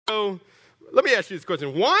so let me ask you this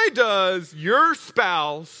question. Why does your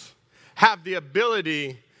spouse have the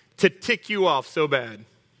ability to tick you off so bad?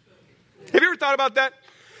 Have you ever thought about that?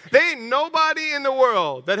 There ain't nobody in the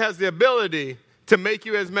world that has the ability to make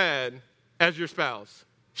you as mad as your spouse.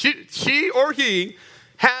 She or he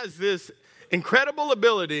has this incredible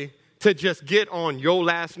ability to just get on your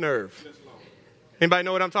last nerve. Anybody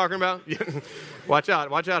know what I'm talking about? Watch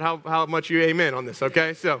out how much you amen on this,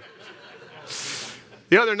 okay? So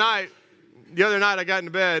the other night I got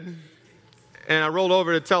into bed and I rolled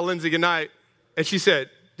over to tell Lindsay goodnight, and she said,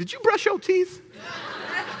 "Did you brush your teeth?"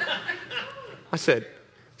 I said,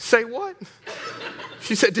 "Say what?"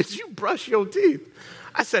 She said, "Did you brush your teeth?"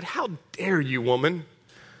 I said, "How dare you, woman?"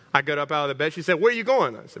 I got up out of the bed. She said, "Where are you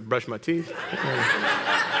going?" I said, "Brush my teeth."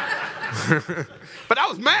 But I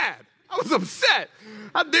was mad. I was upset.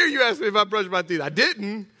 How dare you ask me if I brushed my teeth? I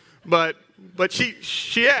didn't, but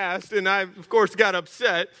she asked, and I, of course, got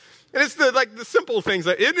upset. And it's the simple things.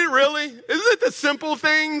 Isn't it really? Isn't it the simple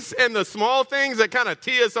things and the small things that kind of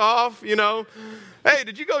tee us off, you know? Hey,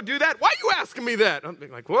 did you go do that? Why are you asking me that? I'm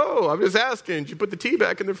like, whoa, I'm just asking. Did you put the tea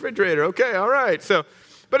back in the refrigerator? Okay, all right.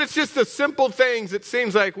 But it's just the simple things. It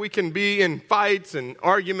seems like we can be in fights and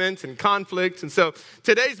arguments and conflicts. And so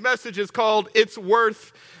today's message is called It's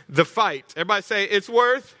Worth the Fight. Everybody say, it's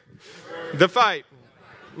worth the fight.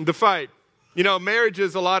 The fight. You know,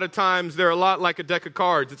 marriages, a lot of times, they're a lot like a deck of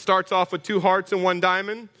cards. It starts off with 2 hearts and 1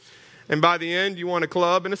 diamond. And by the end, you want a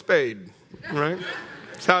club and a spade. Right?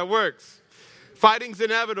 That's how it works. Fighting's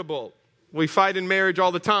inevitable. We fight in marriage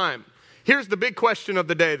all the time. Here's the big question of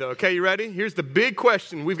the day, though. Okay, you ready? Here's the big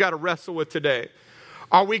question we've got to wrestle with today.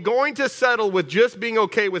 Are we going to settle with just being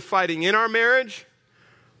okay with fighting in our marriage?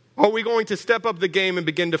 Or are we going to step up the game and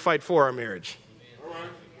begin to fight for our marriage?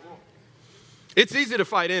 It's easy to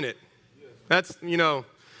fight in it. That's,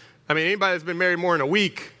 anybody that's been married more than a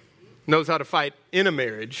week knows how to fight in a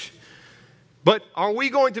marriage. But are we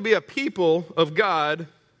going to be a people of God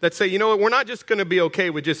that say, you know what, we're not just going to be okay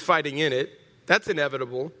with just fighting in it. That's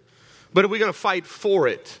inevitable. But are we going to fight for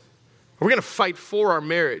it? Are we going to fight for our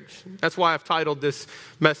marriage? That's why I've titled this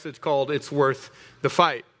message called It's Worth the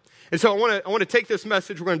Fight. And so I want to take this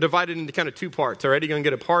message, we're going to divide it into kind of 2 parts. All right, you're going to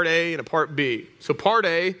get a part A and a part B. So part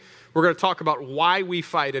A, we're going to talk about why we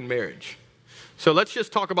fight in marriage. So let's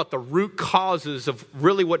just talk about the root causes of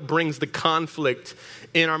really what brings the conflict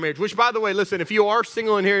in our marriage. Which, by the way, listen, if you are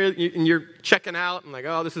single in here and you're checking out and like,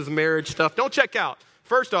 oh, this is marriage stuff, don't check out.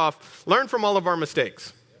 First off, learn from all of our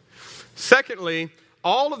mistakes. Secondly,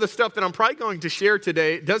 all of the stuff that I'm probably going to share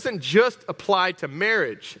today doesn't just apply to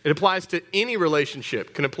marriage. It applies to any relationship.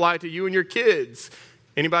 It can apply to you and your kids.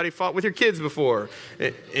 Anybody fought with your kids before?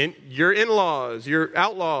 Your in-laws, your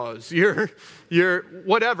outlaws, your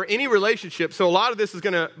whatever, any relationship. So a lot of this is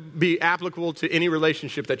going to be applicable to any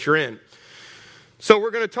relationship that you're in. So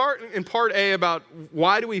we're going to talk in part A about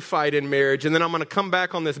why do we fight in marriage, and then I'm going to come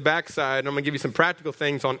back on this backside, and I'm going to give you some practical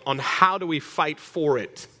things on how do we fight for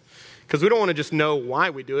it. Because we don't want to just know why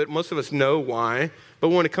we do it. Most of us know why, but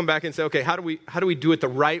we want to come back and say, okay, how do we do it the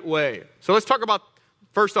right way? So let's talk about,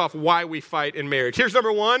 first off, why we fight in marriage. Here's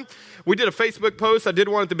number 1. We did a Facebook post. I did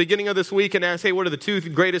one at the beginning of this week and asked, hey, what are the 2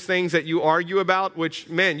 greatest things that you argue about? Which,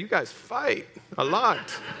 man, you guys fight a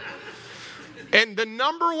lot. And the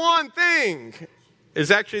number 1 thing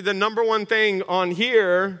is actually the number 1 thing on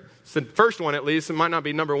here. It's the first one, at least. It might not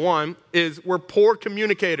be number 1, is we're poor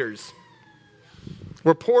communicators.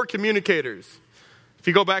 We're poor communicators. If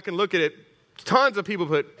you go back and look at it, tons of people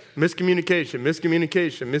put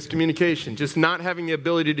miscommunication, just not having the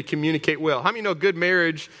ability to communicate well. How many know good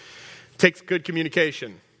marriage takes good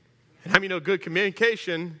communication? And how many know good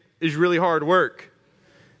communication is really hard work?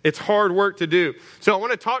 It's hard work to do. So I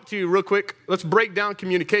want to talk to you real quick. Let's break down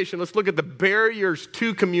communication. Let's look at the barriers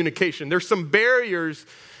to communication. There's some barriers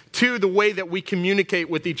to the way that we communicate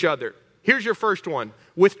with each other. Here's your first one,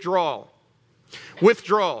 withdrawal.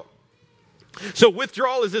 Withdrawal. So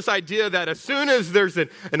withdrawal is this idea that as soon as there's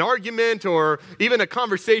an argument or even a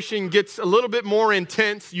conversation gets a little bit more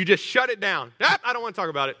intense, you just shut it down. I don't want to talk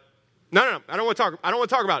about it. No, I don't want to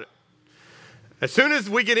talk about it. As soon as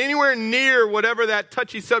we get anywhere near whatever that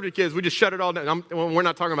touchy subject is, we just shut it all down. We're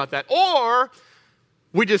not talking about that. Or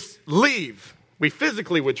we just leave. We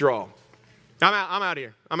physically withdraw. I'm out of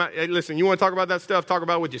here. Hey, listen, you want to talk about that stuff? Talk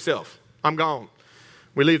about it with yourself. I'm gone.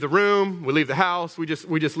 We leave the room, we leave the house, we just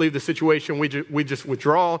leave the situation, we just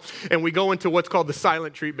withdraw, and we go into what's called the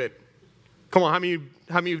silent treatment. Come on, how many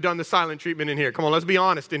of you have done the silent treatment in here? Come on, let's be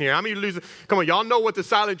honest in here. How many of you come on, y'all know what the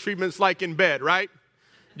silent treatment's like in bed, right?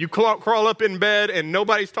 You crawl up in bed and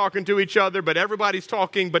nobody's talking to each other, but everybody's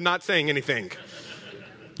talking but not saying anything.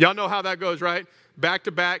 Y'all know how that goes, right? back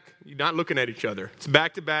to back. You're not looking at each other. It's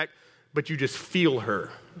back to back, but you just feel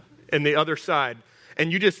her and the other side.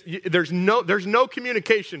 And there's no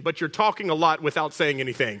communication, but you're talking a lot without saying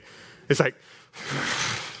anything. It's like,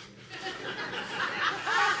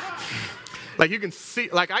 like you can see,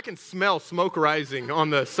 like I can smell smoke rising on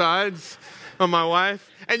the sides of my wife.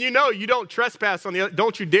 And you don't trespass on the other.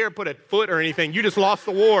 Don't you dare put a foot or anything. You just lost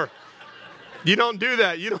the war. You don't do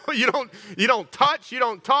that. You don't touch, you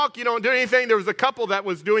don't talk, you don't do anything. There was a couple that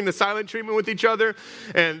was doing the silent treatment with each other,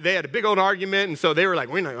 and they had a big old argument, and so they were like,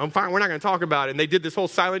 I'm fine, we're not going to talk about it. And they did this whole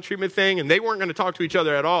silent treatment thing, and they weren't going to talk to each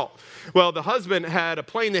other at all. Well, the husband had a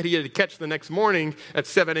plane that he had to catch the next morning at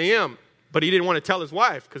 7 a.m., but he didn't want to tell his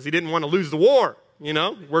wife because he didn't want to lose the war.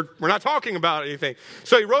 We're not talking about anything.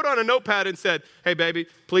 So he wrote on a notepad and said, hey, baby,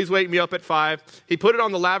 please wake me up at 5. He put it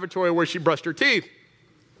on the lavatory where she brushed her teeth.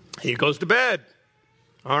 He goes to bed.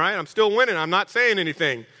 All right, I'm still winning. I'm not saying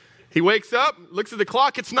anything. He wakes up, looks at the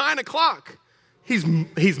clock. It's 9 o'clock. He's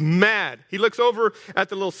mad. He looks over at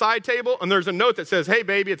the little side table, and there's a note that says, hey,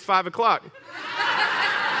 baby, it's 5 o'clock.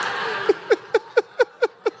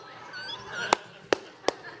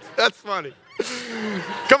 That's funny.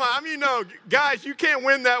 Come on, guys, you can't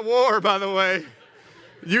win that war, by the way.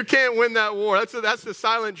 You can't win that war. That's the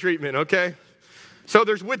silent treatment, okay? So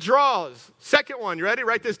there's withdrawals. Second one, you ready?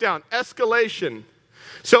 Write this down. Escalation.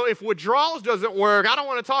 So if withdrawals doesn't work, I don't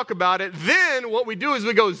want to talk about it. Then what we do is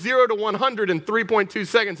we go 0 to 100 in 3.2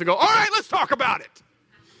 seconds and go, all right, let's talk about it.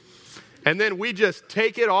 And then we just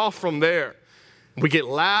take it off from there. We get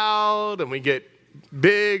loud and we get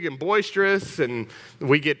big and boisterous, and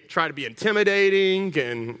we try to be intimidating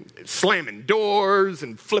and slamming doors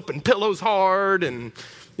and flipping pillows hard, and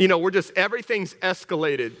everything's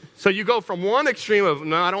escalated. So you go from one extreme of,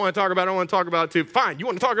 no, I don't want to talk about it, to, fine, you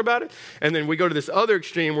want to talk about it? And then we go to this other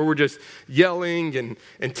extreme where we're just yelling and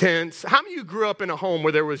intense. How many of you grew up in a home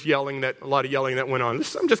where there was a lot of yelling that went on?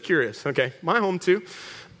 I'm just curious, okay? My home too.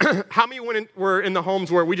 How many were in the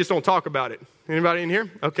homes where we just don't talk about it? Anybody in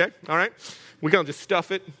here? Okay, all right. We're going to just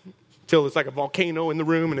stuff it till it's like a volcano in the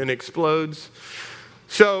room and then it explodes.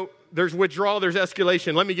 So there's withdrawal, there's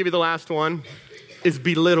escalation. Let me give you the last one, is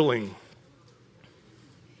belittling.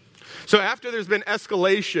 So after there's been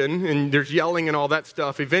escalation and there's yelling and all that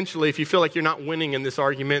stuff, eventually if you feel like you're not winning in this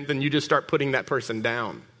argument, then you just start putting that person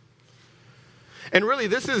down. And really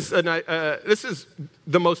this is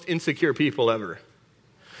the most insecure people ever.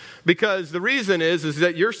 Because the reason is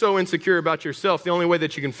that you're so insecure about yourself, the only way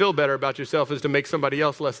that you can feel better about yourself is to make somebody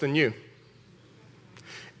else less than you.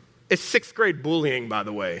 It's 6th grade bullying, by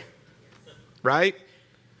the way, right?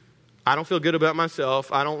 I don't feel good about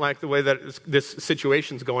myself. I don't like the way that this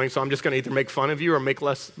situation's going, so I'm just going to either make fun of you or make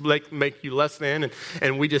you less than,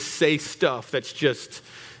 and we just say stuff that's just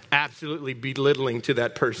absolutely belittling to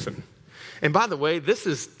that person. And by the way, this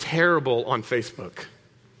is terrible on Facebook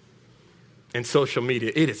and social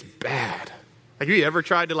media. It is bad. Have you ever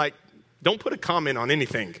tried to don't put a comment on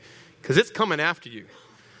anything because it's coming after you.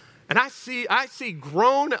 And I see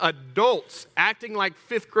grown adults acting like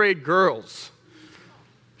 5th grade girls.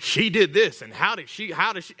 She did this, and how did she,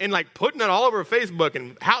 and putting it all over Facebook,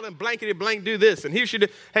 and how did blankety blank do this, and here she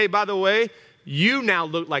did. Hey, by the way, you now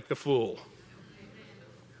look like the fool.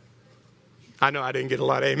 I know I didn't get a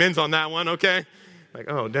lot of amens on that one, okay?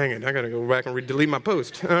 Oh, dang it, I got to go back and delete my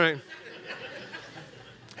post. All right.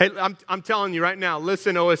 Hey, I'm telling you right now,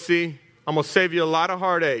 listen, OSC, I'm going to save you a lot of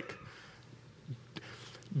heartache.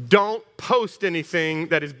 Don't post anything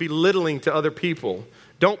that is belittling to other people.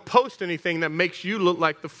 Don't post anything that makes you look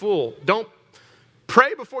like the fool. Don't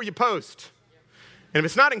pray before you post. And if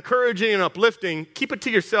it's not encouraging and uplifting, keep it to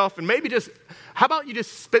yourself, and maybe how about you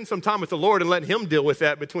just spend some time with the Lord and let him deal with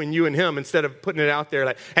that between you and him instead of putting it out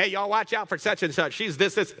there hey, y'all watch out for such and such. She's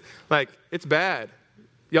this. It's bad.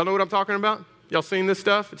 Y'all know what I'm talking about? Y'all seen this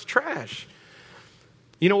stuff? It's trash.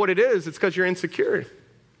 You know what it is? It's because you're insecure.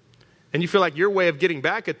 And you feel like your way of getting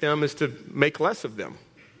back at them is to make less of them.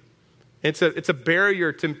 It's a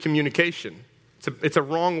barrier to communication. It's a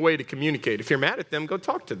wrong way to communicate. If you're mad at them, go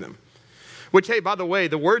talk to them. Which, hey, by the way,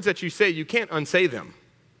 the words that you say, you can't unsay them.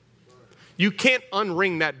 You can't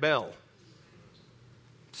unring that bell.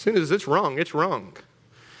 As soon as it's wrong, it's wrong.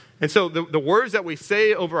 And so the words that we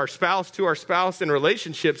say over our spouse, to our spouse in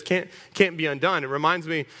relationships can't be undone. It reminds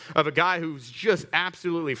me of a guy who's just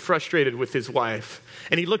absolutely frustrated with his wife.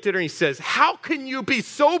 And he looked at her and he says, how can you be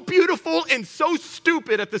so beautiful and so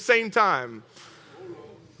stupid at the same time?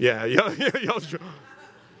 Yeah.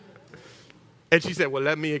 And she said, well,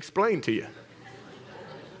 let me explain to you.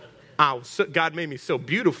 God made me so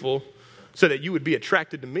beautiful so that you would be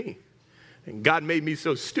attracted to me. And God made me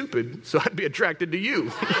so stupid so I'd be attracted to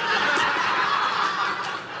you.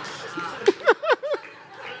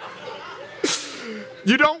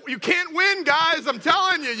 You can't win, guys. I'm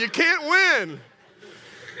telling you can't win.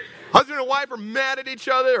 Husband and wife are mad at each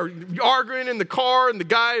other or arguing in the car, and the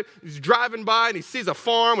guy is driving by and he sees a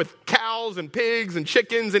farm with cows and pigs and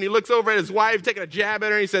chickens, and he looks over at his wife taking a jab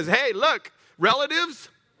at her and he says, "Hey, look, relatives?"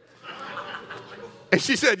 And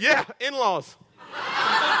she said, "Yeah, in-laws."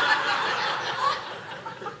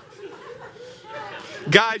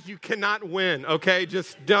 Guys, you cannot win, okay?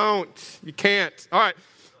 Just don't. You can't. All right,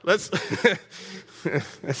 let's,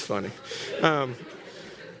 that's funny.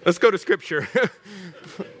 Let's go to Scripture.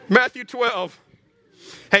 Matthew 12.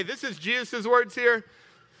 Hey, this is Jesus' words here.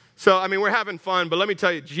 So, I mean, we're having fun, but let me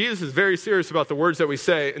tell you, Jesus is very serious about the words that we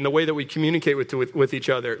say and the way that we communicate with each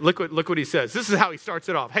other. Look what he says. This is how he starts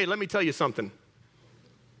it off. Hey, let me tell you something.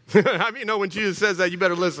 How do you know when Jesus says that, you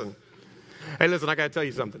better listen? Hey, listen, I got to tell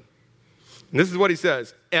you something. And this is what he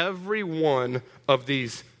says. Every one of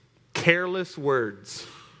these careless words,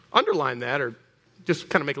 underline that or just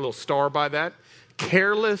kind of make a little star by that.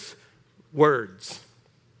 Careless words.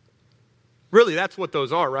 Really, that's what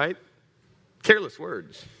those are, right? Careless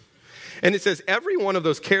words. And it says every one of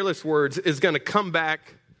those careless words is going to come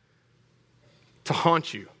back to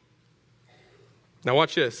haunt you. Now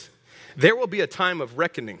watch this. There will be a time of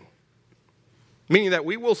reckoning, meaning that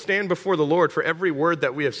we will stand before the Lord for every word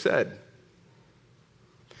that we have said.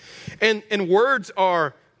 And words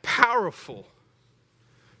are powerful.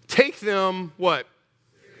 Take them, what?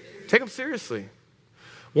 Take them seriously.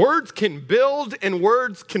 Words can build and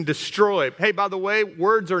words can destroy. Hey, by the way,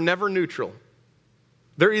 words are never neutral.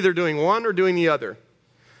 They're either doing one or doing the other.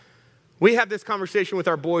 We have this conversation with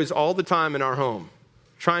our boys all the time in our home,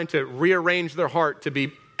 trying to rearrange their heart to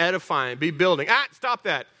be edifying, be building. Stop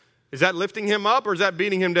that. Is that lifting him up or is that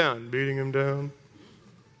beating him down? Beating him down.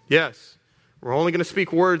 Yes. We're only going to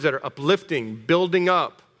speak words that are uplifting, building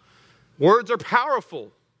up. Words are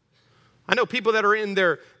powerful. I know people that are in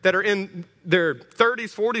their 30s,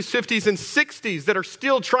 40s, 50s, and 60s that are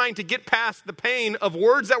still trying to get past the pain of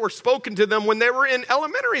words that were spoken to them when they were in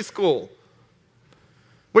elementary school.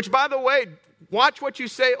 Which, by the way, watch what you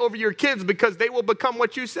say over your kids because they will become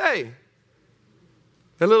what you say.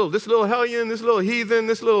 This little hellion, this little heathen,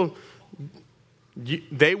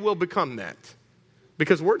 they will become that.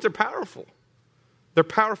 Because words are powerful. They're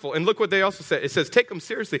powerful. And look what they also say. It says, take them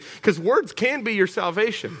seriously. Because words can be your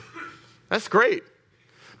salvation. That's great.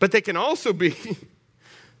 But they can also be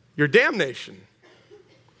your damnation.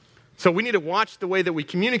 So we need to watch the way that we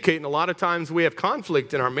communicate. And a lot of times we have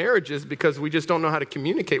conflict in our marriages because we just don't know how to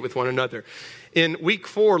communicate with one another. In week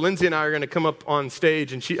 4, Lindsay and I are going to come up on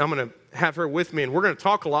stage, and I'm going to have her with me. And we're going to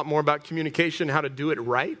talk a lot more about communication, how to do it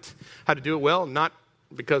right, how to do it well, not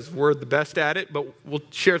because we're the best at it, but we'll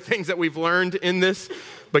share things that we've learned in this.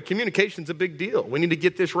 But communication's a big deal. We need to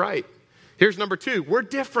get this right. Here's number 2. We're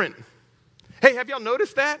different. Hey, have y'all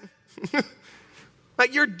noticed that?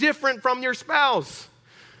 Like, you're different from your spouse.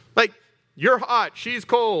 Like, you're hot, she's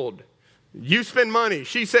cold. You spend money,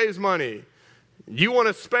 she saves money. You want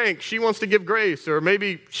to spank, she wants to give grace. Or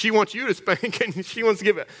maybe she wants you to spank and she wants to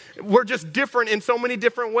give it. We're just different in so many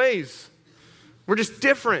different ways. We're just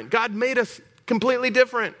different. God made us completely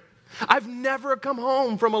different. I've never come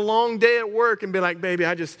home from a long day at work and be like, baby,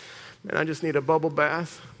 I just need a bubble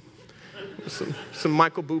bath. Some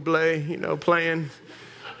Michael Bublé, playing.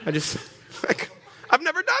 I've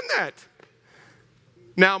never done that.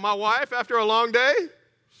 Now, my wife, after a long day,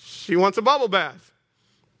 she wants a bubble bath.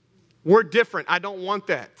 We're different. I don't want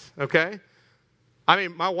that, okay? I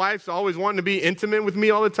mean, my wife's always wanting to be intimate with me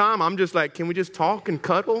all the time. I'm just like, can we just talk and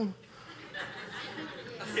cuddle?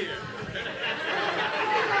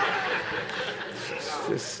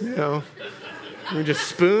 Just, can we just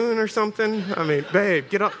spoon or something? I mean, babe,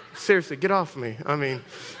 get up. Seriously, get off me. I mean,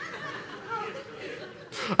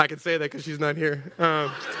 I can say that because she's not here.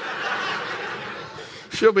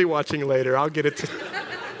 She'll be watching later. I'll get it to...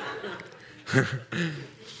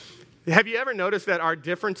 Have you ever noticed that our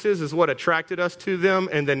differences is what attracted us to them,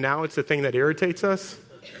 and then now it's the thing that irritates us?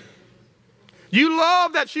 You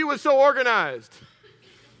love that she was so organized.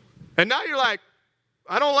 And now you're like,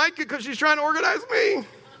 I don't like it because she's trying to organize me.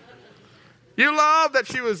 You love that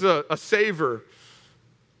she was a saver,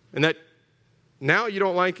 and that now you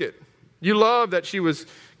don't like it. You love that she was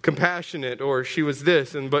compassionate or she was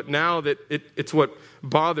this, but now that it's what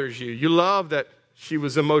bothers you. You love that she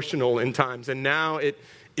was emotional in times, and now it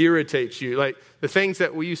irritates you. Like the things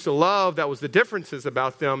that we used to love, that was the differences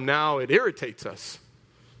about them, now it irritates us.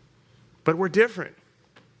 But we're different.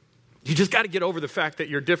 You just got to get over the fact that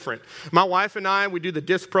you're different. My wife and I, we do the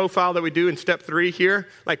DISC profile that we do in step 3 here.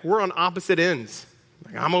 Like, we're on opposite ends.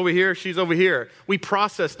 I'm over here, she's over here. We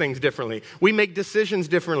process things differently. We make decisions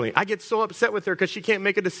differently. I get so upset with her because she can't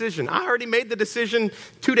make a decision. I already made the decision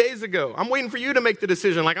 2 days ago. I'm waiting for you to make the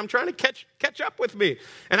decision. Like I'm trying to catch up with me.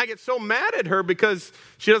 And I get so mad at her because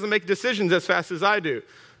she doesn't make decisions as fast as I do.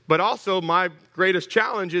 But also my greatest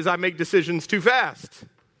challenge is I make decisions too fast.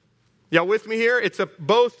 Y'all with me here? It's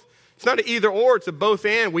not an either or, it's a both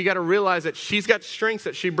and. We got to realize that she's got strengths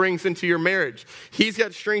that she brings into your marriage. He's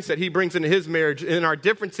got strengths that he brings into his marriage. And our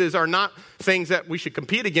differences are not things that we should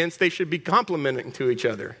compete against. They should be complementing to each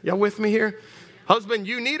other. Y'all with me here? Husband,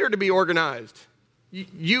 you need her to be organized.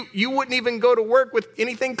 You wouldn't even go to work with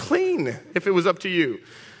anything clean if it was up to you.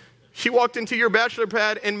 She walked into your bachelor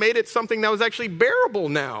pad and made it something that was actually bearable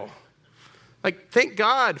now. Like, thank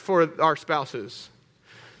God for our spouses.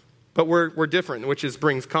 But we're different, which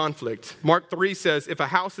brings conflict. Mark 3 says, if a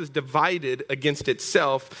house is divided against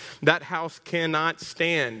itself, that house cannot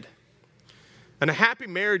stand. And a happy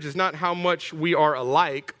marriage is not how much we are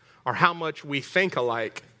alike or how much we think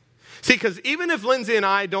alike. See, because even if Lindsay and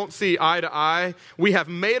I don't see eye to eye, we have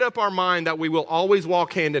made up our mind that we will always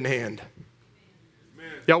walk hand in hand.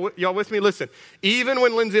 Y'all with me? Listen, even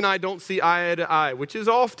when Lindsay and I don't see eye to eye, which is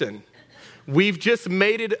often, we've just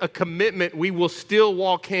made it a commitment. We will still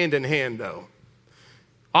walk hand in hand, though.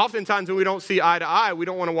 Oftentimes when we don't see eye to eye, we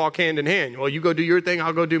don't want to walk hand in hand. Well, you go do your thing,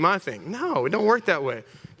 I'll go do my thing. No, it don't work that way.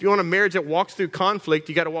 If you want a marriage that walks through conflict,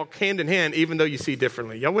 you got to walk hand in hand, even though you see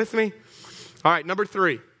differently. Y'all with me? All right, number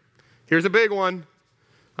 3. Here's a big one.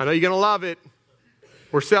 I know you're going to love it.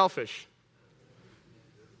 We're selfish.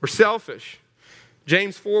 We're selfish.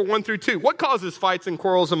 James 4, 1 through 2. What causes fights and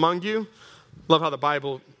quarrels among you? Love how the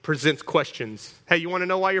Bible presents questions. Hey, you want to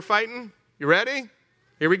know why you're fighting? You ready?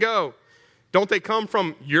 Here we go. Don't they come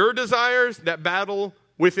from your desires that battle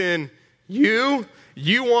within you?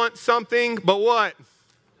 You want something, but what?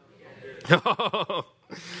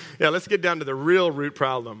 Yeah, let's get down to the real root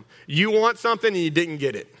problem. You want something and you didn't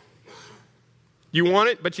get it. You want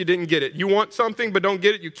it, but you didn't get it. You want something, but don't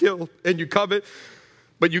get it. You kill and you covet,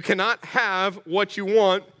 but you cannot have what you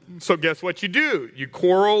want. So guess what you do? You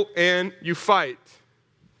quarrel and you fight.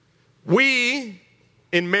 We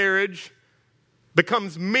in marriage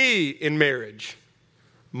becomes me in marriage.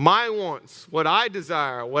 My wants, what I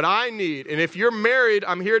desire, what I need. And if you're married,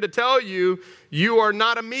 I'm here to tell you, you are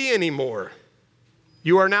not a me anymore.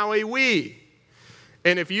 You are now a we.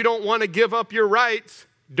 And if you don't want to give up your rights,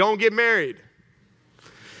 don't get married.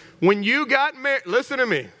 When you got married, listen to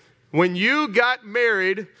me. When you got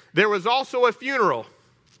married, there was also a funeral.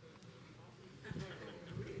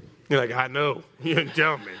 You're like, I know. You didn't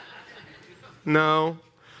tell me. No.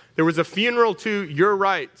 There was a funeral to your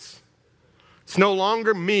rights. It's no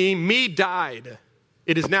longer me. Me died.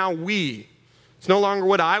 It is now we. It's no longer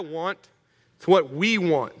what I want. It's what we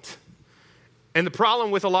want. And the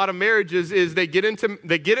problem with a lot of marriages is they get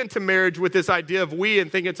into marriage with this idea of we and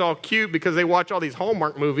think it's all cute because they watch all these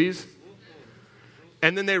Hallmark movies.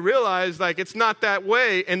 And then they realize, like, it's not that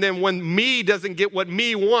way. And then when me doesn't get what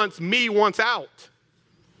me wants out.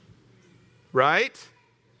 Right?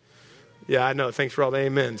 Yeah, I know. Thanks for all the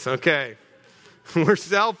amens. Okay. We're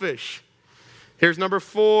selfish. Here's number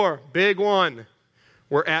 4. Big one.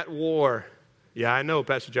 We're at war. Yeah, I know,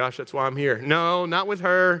 Pastor Josh. That's why I'm here. No, not with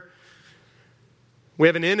her. We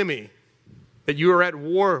have an enemy that you are at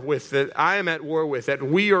war with, that I am at war with, that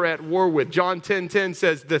we are at war with. John 10:10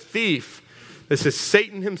 says, the thief, this is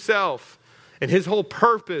Satan himself, and his whole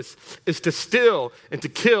purpose is to steal and to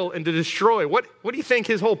kill and to destroy. What do you think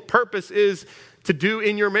his whole purpose is to do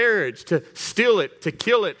in your marriage? To steal it, to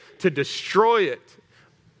kill it, to destroy it.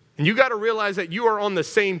 And you got to realize that you are on the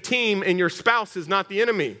same team and your spouse is not the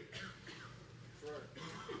enemy.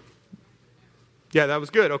 Yeah, that was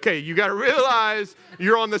good. Okay, you got to realize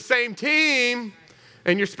you're on the same team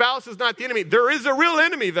and your spouse is not the enemy. There is a real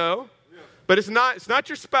enemy though, but it's not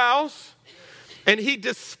your spouse. And he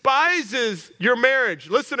despises your marriage.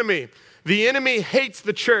 Listen to me. The enemy hates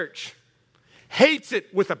the church. Hates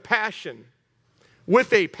it with a passion.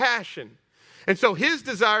 With a passion. And so his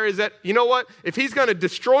desire is that, you know what? If he's going to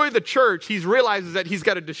destroy the church, he realizes that he's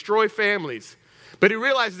got to destroy families. But he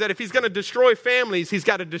realizes that if he's going to destroy families, he's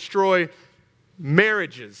got to destroy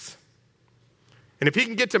marriages. And if he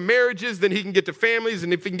can get to marriages, then he can get to families.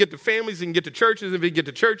 And if he can get to families, he can get to churches. And if he can get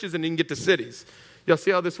to churches, then he can get to cities. Y'all see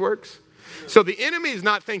how this works? So the enemy is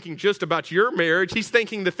not thinking just about your marriage. He's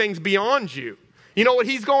thinking the things beyond you. You know what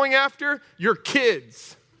he's going after? Your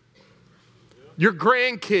kids. Your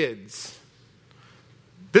grandkids.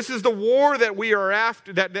 This is the war that we are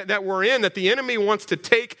after, that we're in, that the enemy wants to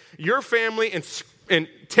take your family and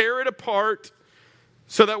tear it apart,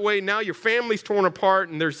 So that way now your family's torn apart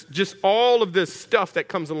and there's just all of this stuff that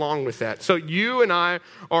comes along with that. So you and I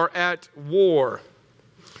are at war.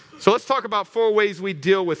 So let's talk about 4 ways we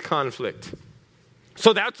deal with conflict.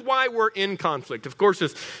 So that's why we're in conflict. Of course,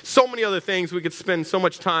 there's so many other things. We could spend so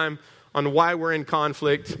much time on why we're in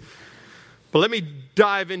conflict. But let me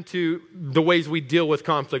dive into the ways we deal with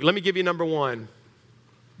conflict. Let me give you number 1.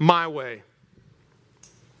 My way.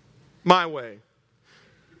 My way.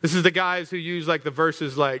 This is the guys who use like the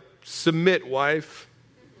verses like, submit, wife.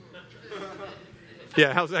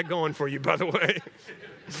 Yeah, how's that going for you, by the way?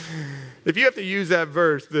 If you have to use that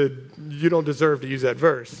verse, then you don't deserve to use that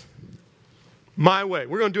verse. My way.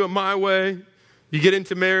 We're going to do it my way. You get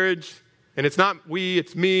into marriage, and it's not we,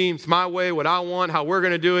 it's me. It's my way, what I want, how we're going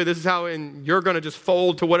to do it. This is how, and you're going to just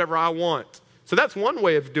fold to whatever I want. So that's one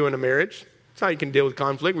way of doing a marriage. That's how you can deal with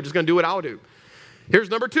conflict. We're just going to do what I'll do. Here's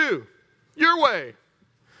number 2. Your way.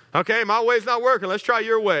 Okay, my way's not working. Let's try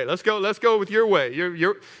your way. Let's go with your way. You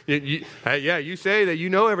say that you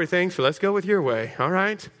know everything, so let's go with your way. All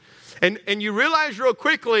right? And you realize real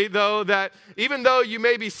quickly, though, that even though you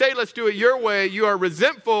maybe say, let's do it your way, you are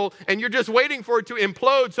resentful and you're just waiting for it to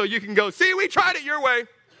implode so you can go, see, we tried it your way.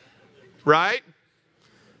 Right?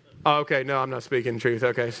 Oh, okay, no, I'm not speaking truth.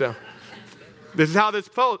 Okay, so this is how this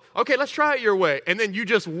folds. Okay, let's try it your way. And then you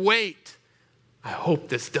just wait. I hope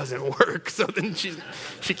this doesn't work. So then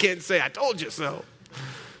she can't say, I told you so.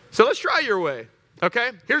 So let's try your way.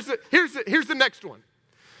 Okay? Here's the next one.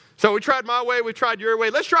 So we tried my way, we tried your way.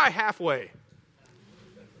 Let's try halfway.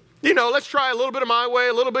 Let's try a little bit of my way,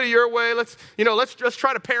 a little bit of your way. Let's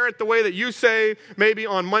try to parent the way that you say, maybe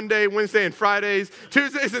on Monday, Wednesday, and Fridays.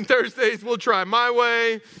 Tuesdays and Thursdays, we'll try my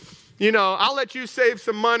way. I'll let you save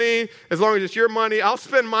some money as long as it's your money. I'll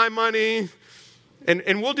spend my money.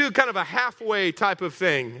 And we'll do kind of a halfway type of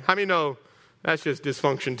thing. How many know that's just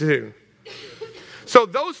dysfunction too? So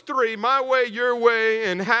those 3, my way, your way,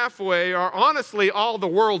 and halfway, are honestly all the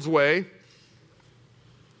world's way.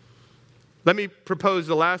 Let me propose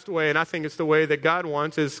the last way, and I think it's the way that God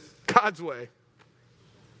wants, is God's way.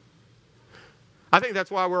 I think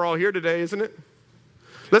that's why we're all here today, isn't it?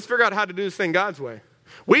 Let's figure out how to do this thing God's way.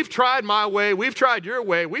 We've tried my way, we've tried your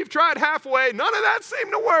way, we've tried halfway. None of that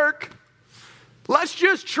seemed to work. Let's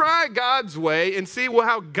just try God's way and see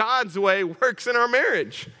how God's way works in our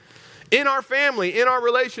marriage, in our family, in our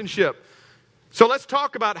relationship. So let's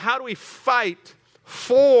talk about how do we fight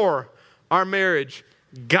for our marriage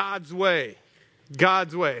God's way.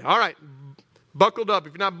 God's way. All right, buckled up.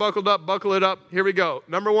 If you're not buckled up, buckle it up. Here we go.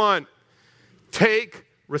 Number 1, take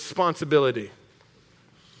responsibility.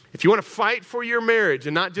 If you want to fight for your marriage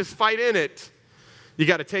and not just fight in it, you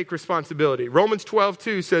got to take responsibility. Romans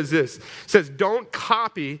 12:2 says this. It says, don't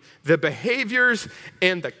copy the behaviors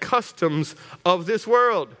and the customs of this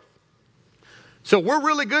world. So we're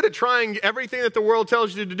really good at trying everything that the world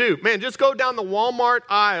tells you to do. Man, just go down the Walmart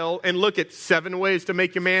aisle and look at 7 ways to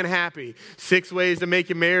make your man happy, 6 ways to make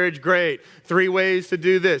your marriage great, 3 ways to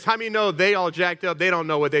do this. How many know they all jacked up? They don't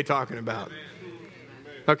know what they're talking about.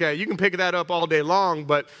 Okay, you can pick that up all day long,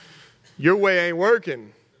 but your way ain't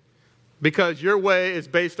working. Because your way is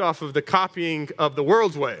based off of the copying of the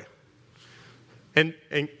world's way. And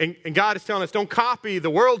God is telling us, don't copy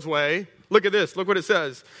the world's way. Look at this. Look what it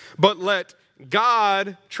says. But let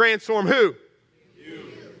God transform who?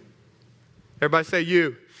 You. Everybody say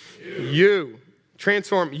you. You.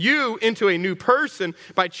 Transform you into a new person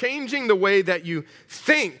by changing the way that you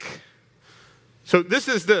think. So this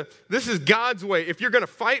is God's way. If you're going to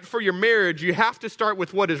fight for your marriage, you have to start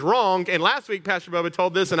with what is wrong. And last week, Pastor Bubba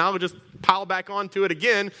told this, and I'll just pile back onto it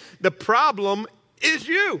again. The problem is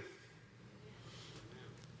you.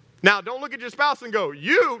 Now, don't look at your spouse and go,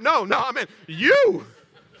 you. No, I mean, you.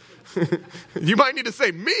 You might need to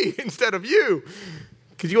say me instead of you,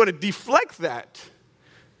 because you want to deflect that.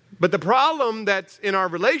 But the problem that's in our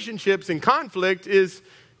relationships and conflict is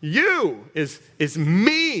you, is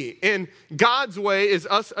me. And God's way is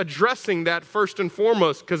us addressing that first and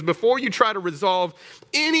foremost. Because before you try to resolve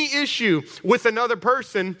any issue with another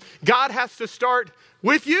person, God has to start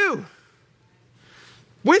with you.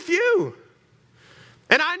 With you.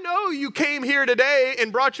 And I know you came here today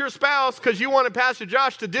and brought your spouse because you wanted Pastor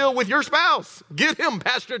Josh to deal with your spouse. Get him,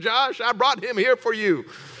 Pastor Josh. I brought him here for you.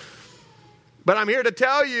 But I'm here to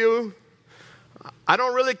tell you, I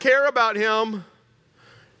don't really care about him.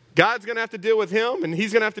 God's going to have to deal with him, and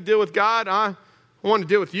he's going to have to deal with God. I want to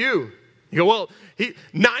deal with you. You go, well,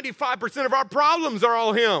 95% of our problems are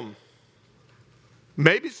all him.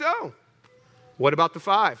 Maybe so. What about the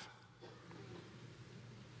 5?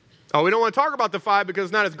 Oh, we don't want to talk about the 5 because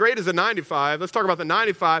it's not as great as the 95. Let's talk about the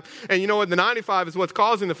 95. And you know what? The 95 is what's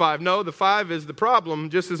causing the 5. No, the 5 is the problem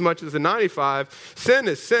just as much as the 95. Sin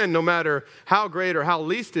is sin no matter how great or how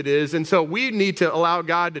least it is. And so we need to allow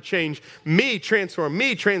God to change me,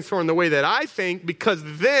 transform the way that I think, because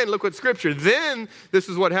then, look what Scripture, then this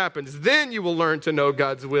is what happens. Then you will learn to know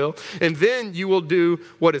God's will. And then you will do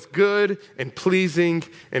what is good and pleasing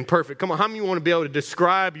and perfect. Come on, how many of you want to be able to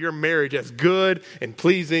describe your marriage as good and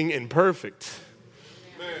pleasing and perfect?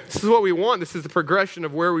 Amen. This is what we want. This is the progression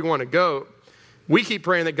of where we want to go. We keep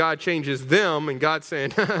praying that God changes them, and God's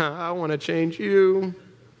saying, I want to change you.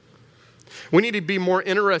 We need to be more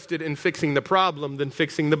interested in fixing the problem than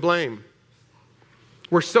fixing the blame.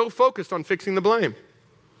 We're so focused on fixing the blame.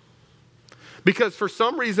 Because for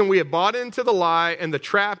some reason we have bought into the lie and the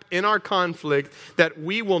trap in our conflict that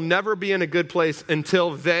we will never be in a good place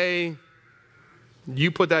until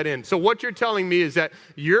you put that in. So what you're telling me is that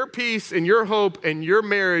your peace and your hope and your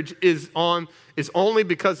marriage is only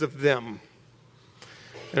because of them.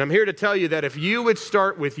 And I'm here to tell you that if you would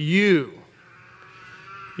start with you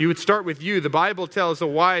would start with you. The Bible tells a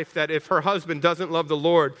wife that if her husband doesn't love the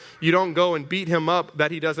Lord, you don't go and beat him up that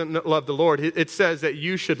he doesn't love the Lord. It says that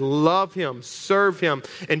you should love him, serve him,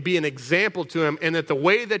 and be an example to him, and that the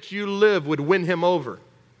way that you live would win him over.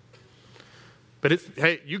 But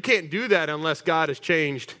hey, you can't do that unless God has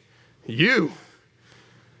changed you.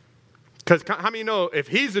 Because how many know if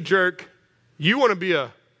he's a jerk, you want to be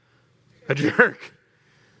a jerk?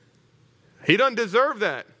 He doesn't deserve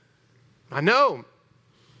that. I know.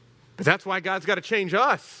 But that's why God's got to change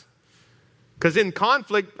us. Because in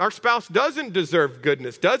conflict, our spouse doesn't deserve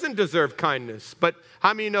goodness, doesn't deserve kindness. But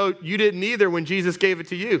how many know you didn't either when Jesus gave it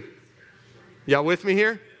to you? Y'all with me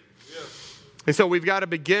here? And so we've got to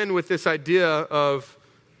begin with this idea of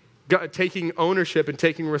God taking ownership and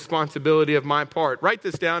taking responsibility of my part. Write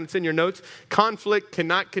this down. It's in your notes. Conflict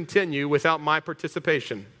cannot continue without my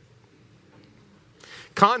participation.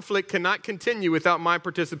 Conflict cannot continue without my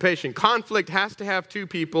participation. Conflict has to have two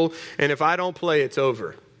people, and if I don't play, it's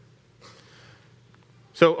over.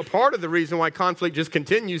 So a part of the reason why conflict just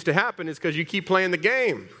continues to happen is because you keep playing the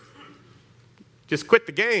game. Just quit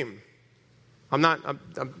the game. I'm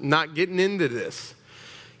not getting into this.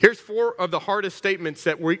 Here's 4 of the hardest statements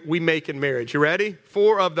that we make in marriage. You ready?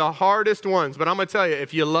 4 of the hardest ones. But I'm going to tell you,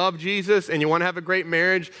 if you love Jesus and you want to have a great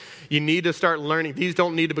marriage, you need to start learning. These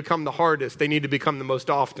don't need to become the hardest. They need to become the most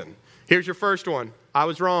often. Here's your first one. I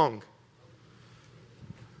was wrong.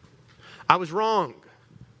 I was wrong.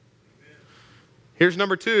 Here's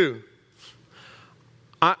number 2.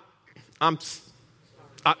 I'm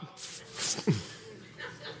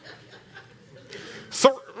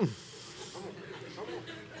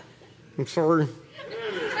sorry.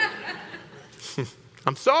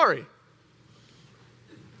 I'm sorry.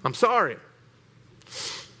 I'm sorry.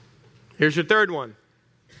 Here's your third one.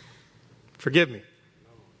 Forgive me.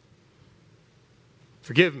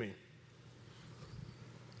 Forgive me.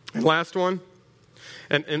 And last one.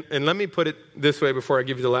 And let me put it this way before I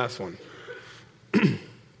give you the last one.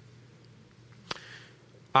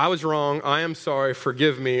 I was wrong. I am sorry.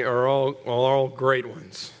 Forgive me are all great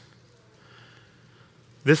ones.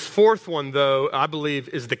 This fourth one, though, I believe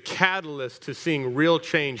is the catalyst to seeing real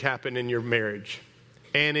change happen in your marriage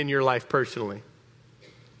and in your life personally.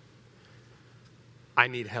 I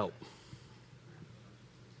need help.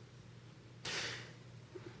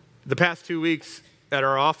 The past 2 weeks at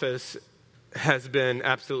our office has been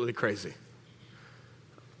absolutely crazy.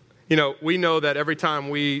 You know, we know that every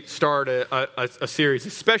time we start a series,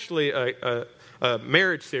 especially a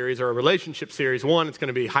marriage series or a relationship series, one, it's going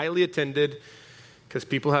to be highly attended because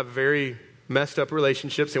people have very messed up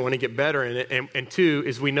relationships. They want to get better in it. And 2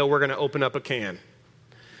 is we know we're going to open up a can.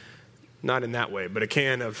 Not in that way, but a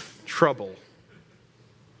can of trouble.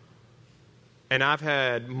 And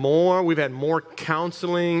we've had more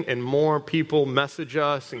counseling and more people message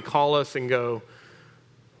us and call us and go,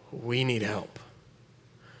 we need help.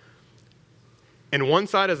 And one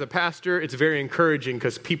side as a pastor, it's very encouraging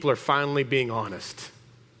because people are finally being honest.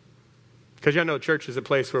 Because y'all know church is a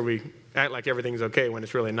place where we act like everything's okay when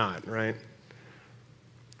it's really not, right?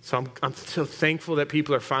 So I'm so thankful that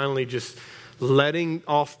people are finally just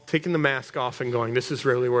taking the mask off and going, this is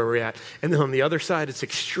really where we're at. And then on the other side, it's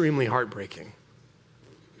extremely heartbreaking.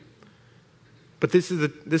 But this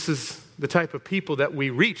is the type of people that we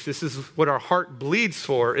reach. This is what our heart bleeds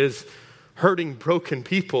for, is hurting, broken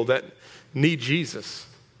people that need Jesus.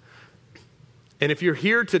 And if you're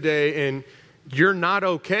here today and you're not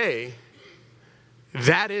okay,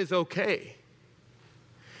 that is okay.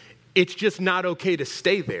 It's just not okay to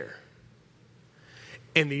stay there.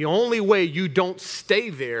 And the only way you don't stay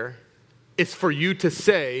there is for you to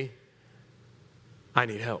say, I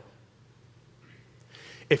need help.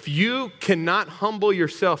 If you cannot humble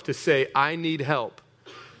yourself to say, I need help,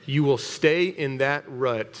 you will stay in that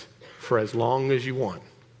rut for as long as you want.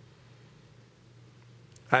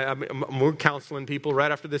 We're counseling people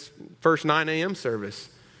right after this first 9 a.m. service.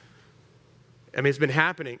 I mean, it's been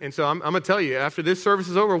happening. And so I'm going to tell you, after this service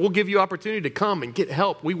is over, we'll give you opportunity to come and get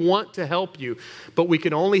help. We want to help you, but we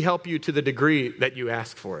can only help you to the degree that you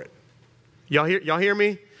ask for it. Y'all hear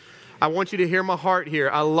me? I want you to hear my heart here.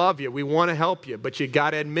 I love you. We want to help you, but you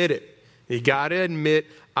got to admit it. You got to admit,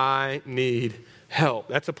 I need help.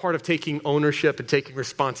 That's a part of taking ownership and taking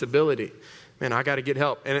responsibility. Man, I got to get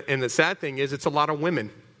help. And the sad thing is, it's a lot of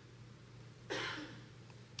women.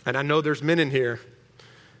 And I know there's men in here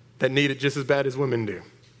that need it just as bad as women do.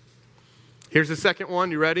 Here's the second one.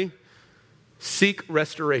 You ready? Seek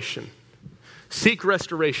restoration. Seek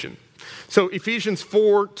restoration. So Ephesians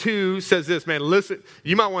 4:2 says this, man, listen,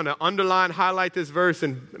 you might want to underline, highlight this verse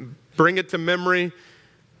and bring it to memory,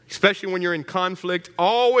 especially when you're in conflict.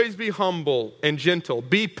 Always be humble and gentle.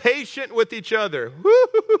 Be patient with each other.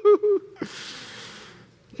 Woo-hoo-hoo-hoo.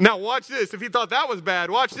 Now watch this. If you thought that was bad,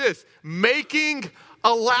 watch this. Making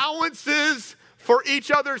allowances for each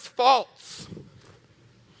other's faults.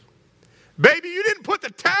 Baby, you didn't put the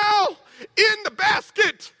towel in the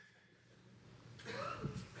basket.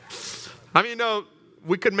 I mean, no,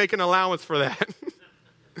 we could make an allowance for that.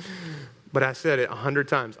 But I said it 100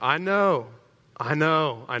 times. I know.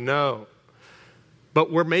 But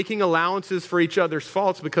we're making allowances for each other's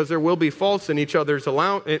faults because there will be faults in each other's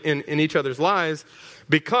in each other's lives.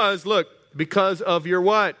 Because, look, because of your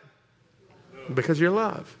what? Because of your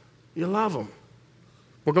love. You love them.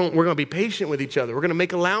 We're going to be patient with each other. We're going to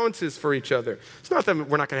make allowances for each other. It's not that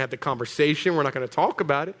we're not going to have the conversation. We're not going to talk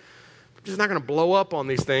about it. We're just not going to blow up on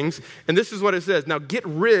these things. And this is what it says. Now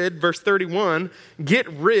verse 31, get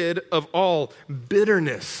rid of all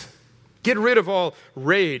bitterness. Get rid of all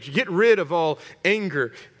rage. Get rid of all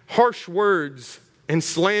anger, harsh words, and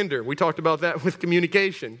slander. We talked about that with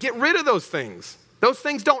communication. Get rid of those things. Those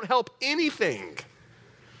things don't help anything.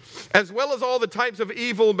 As well as all the types of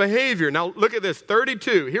evil behavior. Now look at this,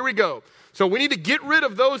 32. Here we go. So we need to get rid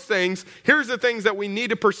of those things. Here's the things that we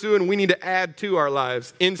need to pursue and we need to add to our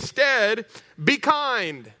lives. Instead, be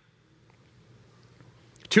kind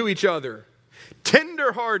to each other.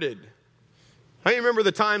 Tender-hearted. How do you remember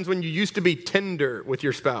the times when you used to be tender with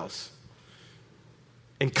your spouse?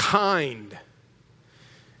 And kind.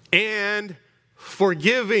 And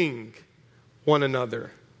forgiving one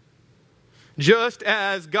another. Just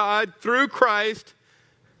as God, through Christ,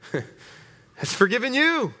 has forgiven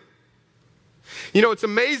you. You know, it's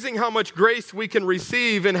amazing how much grace we can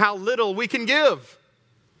receive and how little we can give.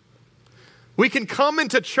 We can come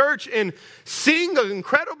into church and sing an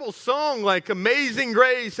incredible song like Amazing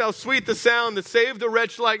Grace, how sweet the sound that saved a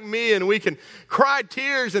wretch like me. And we can cry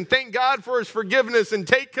tears and thank God for his forgiveness and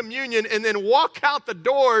take communion and then walk out the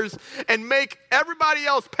doors and make everybody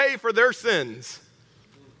else pay for their sins.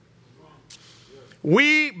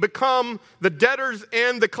 We become the debtors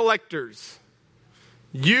and the collectors.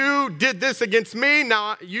 You did this against me,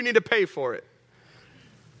 now you need to pay for it.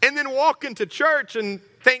 And then walk into church and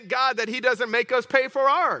thank God that he doesn't make us pay for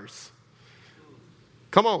ours.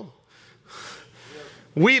 Come on.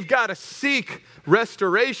 We've got to seek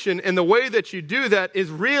restoration, and the way that you do that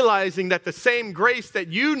is realizing that the same grace that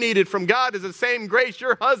you needed from God is the same grace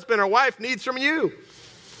your husband or wife needs from you.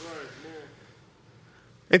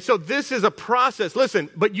 And so this is a process. Listen,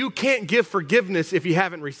 but you can't give forgiveness if you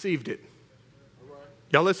haven't received it.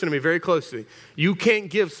 Y'all listen to me very closely. You can't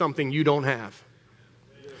give something you don't have.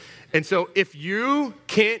 And so if you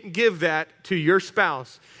can't give that to your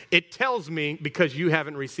spouse, it tells me because you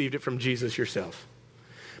haven't received it from Jesus yourself.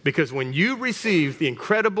 Because when you receive the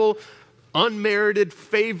incredible, unmerited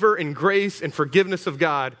favor and grace and forgiveness of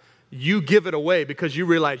God, you give it away because you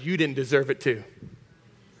realize you didn't deserve it too.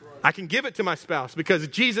 I can give it to my spouse because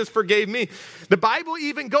Jesus forgave me. The Bible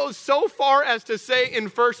even goes so far as to say in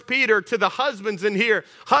 1 Peter to the husbands in here,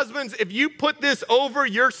 husbands, if you put this over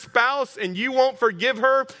your spouse and you won't forgive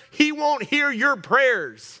her, he won't hear your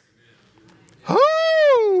prayers.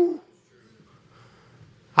 Whoo!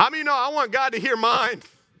 How many know I want God to hear mine?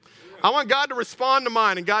 I want God to respond to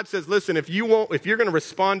mine. And God says, listen, if you're going to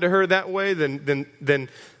respond to her that way, then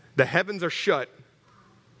the heavens are shut.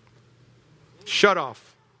 Shut off.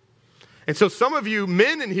 And so some of you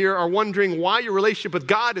men in here are wondering why your relationship with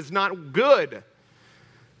God is not good.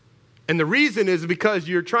 And the reason is because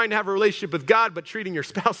you're trying to have a relationship with God but treating your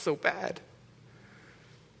spouse so bad.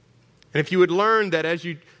 And if you would learn that as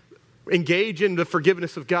you engage in the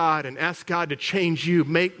forgiveness of God and ask God to change you,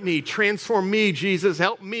 make me, transform me, Jesus.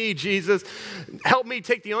 Help me, Jesus. Help me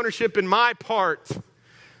take the ownership in my part.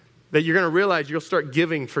 That you're going to realize you'll start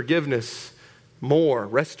giving forgiveness more,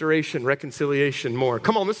 restoration, reconciliation more.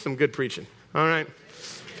 Come on, this is some good preaching. All right.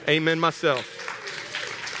 Amen myself.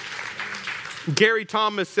 Gary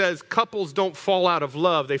Thomas says, couples don't fall out of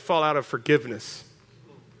love, they fall out of forgiveness.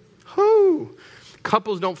 Whoo!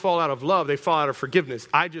 Couples don't fall out of love, they fall out of forgiveness.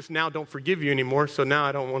 I just now don't forgive you anymore, so now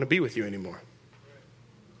I don't want to be with you anymore.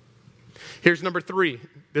 Here's number 3.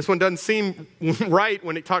 This one doesn't seem right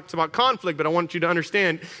when it talks about conflict, but I want you to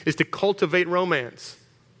understand is to cultivate romance.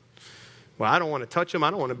 Well, I don't want to touch him. I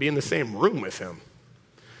don't want to be in the same room with him.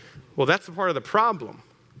 Well, that's a part of the problem.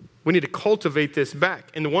 We need to cultivate this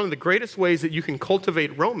back. And one of the greatest ways that you can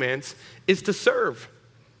cultivate romance is to serve.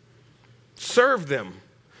 Serve them.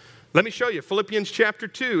 Let me show you. Philippians chapter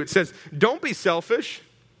 2. It says, don't be selfish.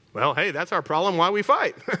 Well, hey, that's our problem. Why we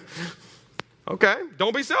fight. Okay,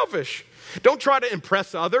 don't be selfish. Don't try to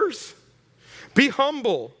impress others. Be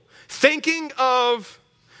humble. Thinking of,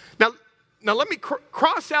 now let me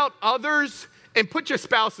cross out others and put your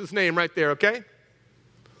spouse's name right there, okay?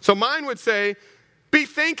 So mine would say, be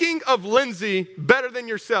thinking of Lindsay better than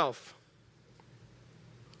yourself.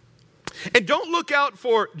 And don't look out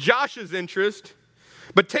for Josh's interest,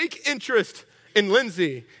 but take interest in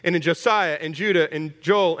Lindsay and in Josiah and Judah and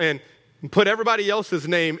Joel and put everybody else's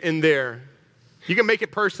name in there. You can make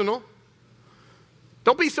it personal.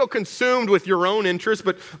 Don't be so consumed with your own interest,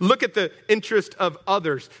 but look at the interest of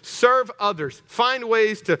others. Serve others. Find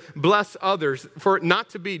ways to bless others for it not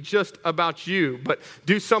to be just about you, but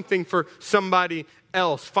do something for somebody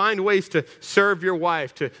else. Find ways to serve your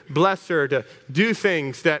wife, to bless her, to do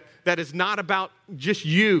things that is not about just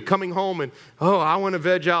you coming home and, oh, I want to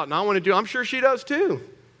veg out and I want to do. I'm sure she does too.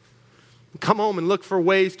 Come home and look for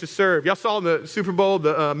ways to serve. Y'all saw the Super Bowl,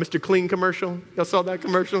 the Mr. Clean commercial? Y'all saw that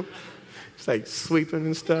commercial? It's like sweeping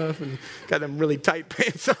and stuff and got them really tight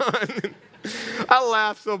pants on. I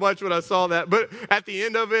laughed so much when I saw that. But at the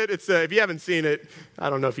end of it, it's if you haven't seen it, I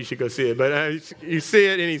don't know if you should go see it. But you see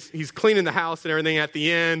it, and he's cleaning the house and everything. At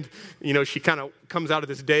the end, you know, she kind of comes out of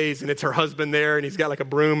this daze, and it's her husband there, and he's got like a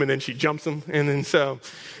broom, and then she jumps him. And then so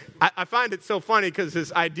I find it so funny because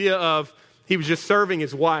this idea of he was just serving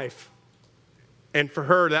his wife. And for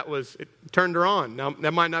her, it turned her on. Now,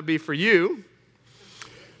 that might not be for you,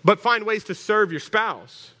 but find ways to serve your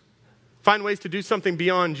spouse. Find ways to do something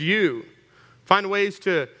beyond you. Find ways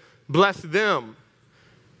to bless them.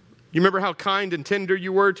 You remember how kind and tender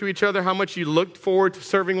you were to each other, how much you looked forward to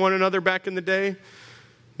serving one another back in the day?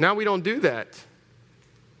 Now we don't do that.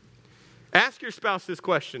 Ask your spouse this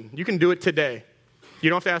question. You can do it today. You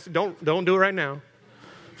don't have to ask, don't do it right now.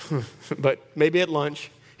 But maybe at lunch.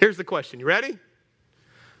 Here's the question. You ready?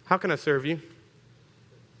 How can I serve you?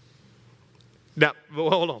 Now,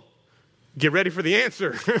 hold on. Get ready for the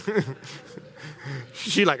answer.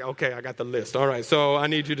 She like, okay, I got the list. All right, so I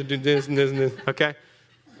need you to do this and this and this. Okay?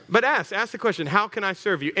 But ask the question, how can I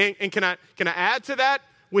serve you? And can I add to that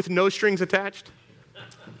with no strings attached?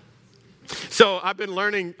 So I've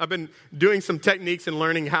been doing some techniques and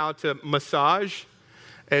learning how to massage.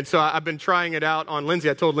 And so I've been trying it out on Lindsay.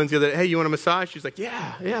 I told Lindsay that, hey, you want a massage? She's like,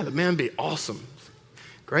 yeah, the man be awesome.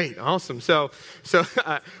 Great, awesome. So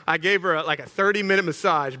I gave her a 30-minute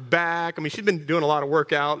massage back. I mean, she'd been doing a lot of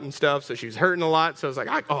workout and stuff, so she was hurting a lot. So I was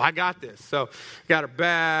like, I got this. So got her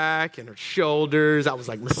back and her shoulders. I was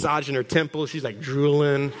like massaging her temples. She's like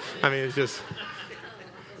drooling. I mean, it's just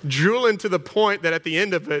drooling to the point that at the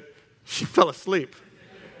end of it, she fell asleep.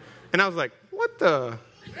 And I was like, what the?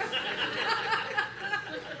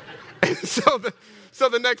 And so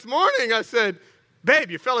the next morning I said,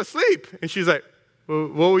 babe, you fell asleep. And she's like, well,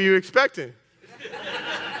 what were you expecting?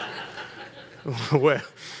 Well,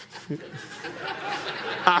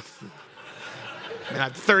 after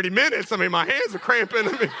 30 minutes, I mean, my hands are cramping.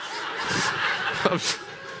 I mean,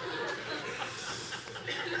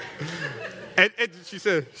 and she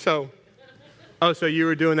said, so you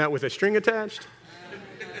were doing that with a string attached?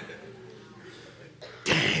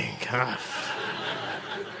 Dang, God.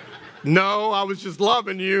 No, I was just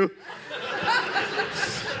loving you.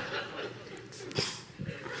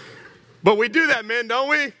 But we do that, men, don't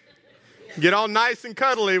we? Get all nice and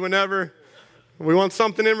cuddly whenever we want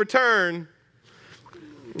something in return.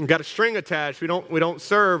 We've got a string attached. We don't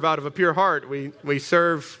serve out of a pure heart. We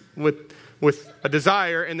serve with a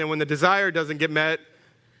desire, and then when the desire doesn't get met,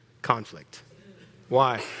 conflict.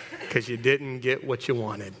 Why? Because you didn't get what you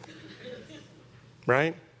wanted.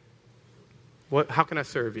 Right? How can I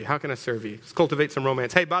serve you? How can I serve you? Let's cultivate some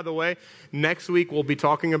romance. Hey, by the way, next week we'll be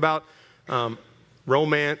talking about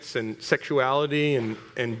romance and sexuality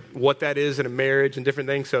and what that is in a marriage and different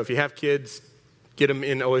things. So if you have kids, get them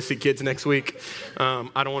in OSC Kids next week.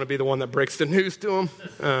 I don't want to be the one that breaks the news to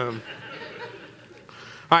them.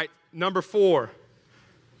 All right, number 4,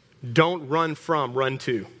 don't run from, run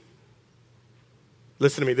to.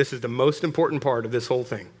 Listen to me, this is the most important part of this whole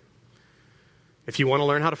thing. If you want to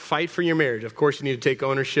learn how to fight for your marriage, of course you need to take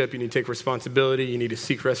ownership, you need to take responsibility, you need to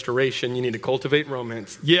seek restoration, you need to cultivate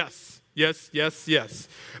romance. Yes, yes, yes, yes.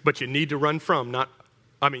 But you need to run from,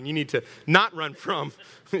 you need to not run from.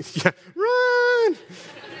 Yeah, run!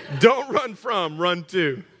 Don't run from, run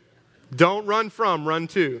to. Don't run from, run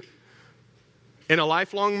to. In a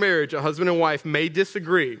lifelong marriage, a husband and wife may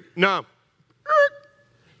disagree. No,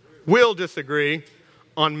 will disagree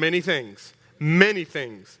on many things. Many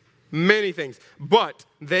things. Many things. But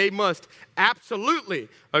they must absolutely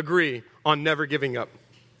agree on never giving up.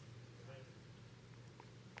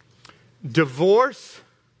 Divorce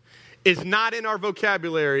is not in our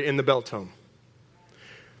vocabulary in the Belt Home.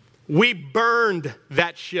 We burned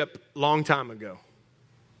that ship long time ago.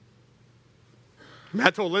 I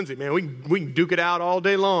told Lindsay, man, we can duke it out all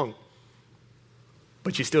day long.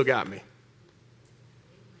 But you still got me.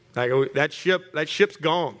 Like that ship's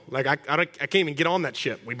gone. Like I can't even get on that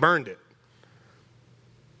ship. We burned it.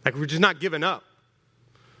 Like we're just not giving up.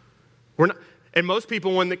 We're not. And most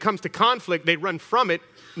people, when it comes to conflict, they run from it,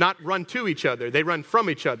 not run to each other. They run from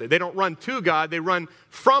each other. They don't run to God. They run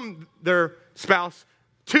from their spouse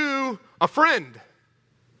to a friend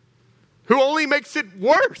who only makes it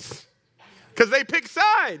worse because they pick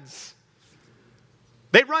sides.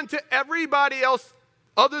 They run to everybody else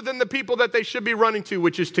other than the people that they should be running to,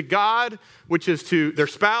 which is to God, which is to their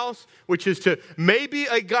spouse, which is to maybe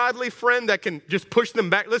a godly friend that can just push them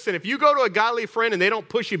back. Listen, if you go to a godly friend and they don't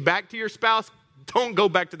push you back to your spouse, don't go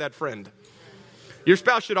back to that friend. Your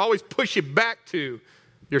spouse should always push you back to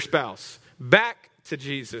your spouse, back to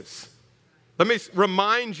Jesus. Let me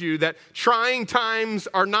remind you that trying times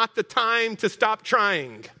are not the time to stop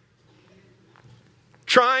trying.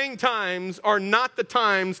 Trying times are not the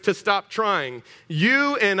times to stop trying.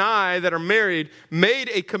 You and I that are married made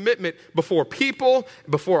a commitment before people,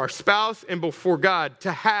 before our spouse, and before God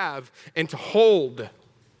to have and to hold.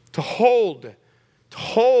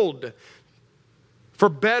 For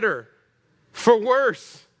better, for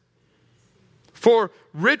worse, for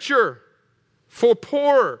richer, for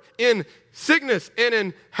poorer, in sickness and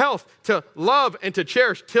in health, to love and to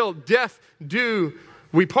cherish till death do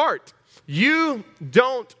we part. You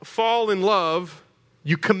don't fall in love,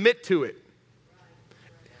 you commit to it.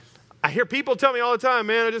 I hear people tell me all the time,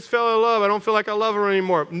 man, I just fell in love. I don't feel like I love her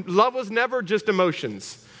anymore. Love was never just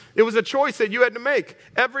emotions. It was a choice that you had to make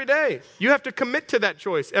every day. You have to commit to that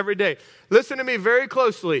choice every day. Listen to me very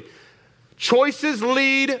closely. Choices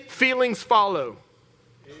lead, feelings follow.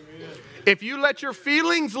 Amen. If you let your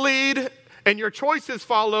feelings lead and your choices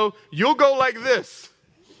follow, you'll go like this.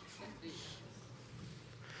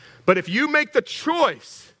 But if you make the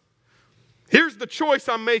choice, here's the choice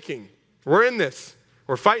I'm making. We're in this.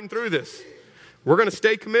 We're fighting through this. We're going to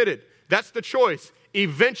stay committed. That's the choice.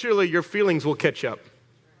 Eventually, your feelings will catch up.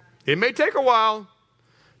 It may take a while,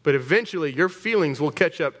 but eventually your feelings will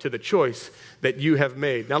catch up to the choice that you have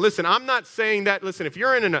made. Now listen, I'm not saying that, listen, if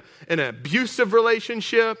you're in an abusive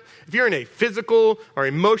relationship, if you're in a physical or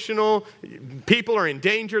emotional, people are in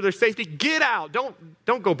danger, their safety, get out.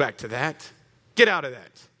 Don't go back to that. Get out of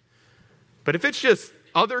that. But if it's just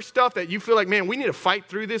other stuff that you feel like, man, we need to fight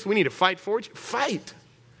through this, we need to fight for it, fight.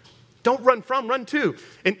 Don't run from, run to.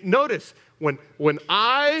 And notice, when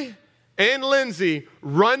I and Lindsay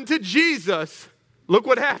run to Jesus, look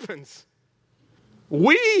what happens.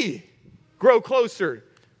 We grow closer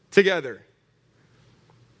together.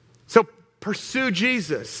 So pursue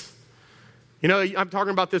Jesus. You know, I'm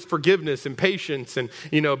talking about this forgiveness and patience and,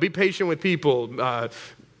 be patient with people,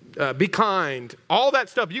 be kind, all that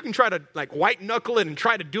stuff. You can try to like white knuckle it and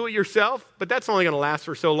try to do it yourself, but that's only going to last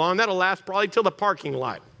for so long. That'll last probably till the parking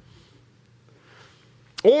lot.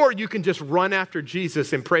 Or you can just run after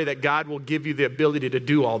Jesus and pray that God will give you the ability to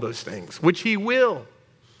do all those things, which He will.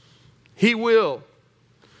 He will.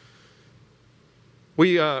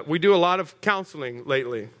 We do a lot of counseling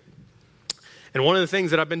lately. And one of the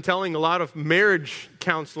things that I've been telling a lot of marriage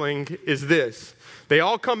counseling is this. They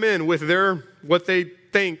all come in with what they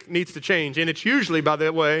think needs to change. And it's usually, by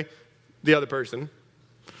the way, the other person.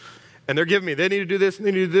 And they're giving me, they need to do this, and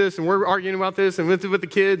they need to do this, and we're arguing about this, and this is with the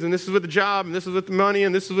kids, and this is with the job, and this is with the money,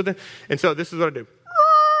 and this is with the... And so this is what I do.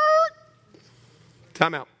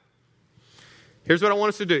 Time out. Here's what I want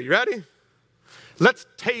us to do. You ready? Let's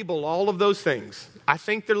table all of those things. I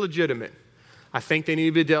think they're legitimate. I think they need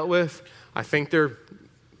to be dealt with. I think they're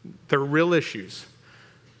real issues.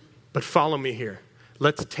 But follow me here.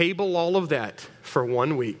 Let's table all of that for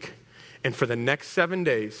 1 week. And for the next 7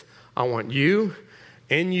 days, I want you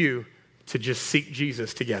and you to just seek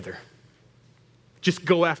Jesus together. Just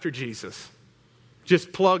go after Jesus.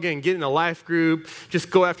 Just plug in, get in a life group,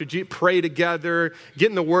 just go after Jesus, pray together, get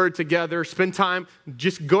in the Word together, spend time,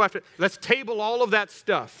 just go after. Let's table all of that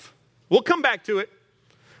stuff. We'll come back to it,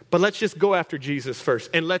 but let's just go after Jesus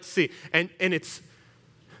first, and let's see. And it's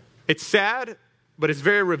sad, but it's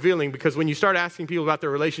very revealing, because when you start asking people about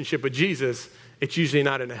their relationship with Jesus, it's usually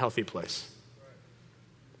not in a healthy place.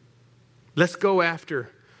 Let's go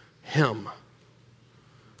after him.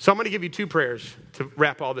 So I'm going to give you 2 prayers to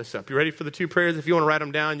wrap all this up. You ready for the 2 prayers? If you want to write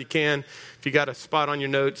them down, you can. If you got a spot on your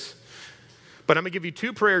notes. But I'm going to give you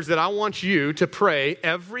 2 prayers that I want you to pray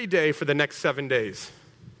every day for the next 7 days.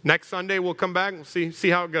 Next Sunday, we'll come back and see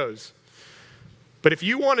how it goes. But if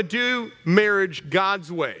you want to do marriage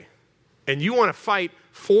God's way, and you want to fight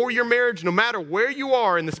for your marriage, no matter where you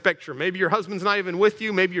are in the spectrum, maybe your husband's not even with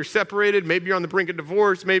you, maybe you're separated, maybe you're on the brink of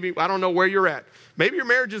divorce, maybe, I don't know where you're at. Maybe your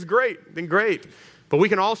marriage is great, then great. But we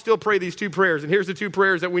can all still pray these 2 prayers. And here's the 2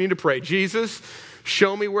 prayers that we need to pray. Jesus,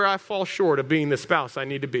 show me where I fall short of being the spouse I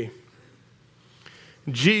need to be.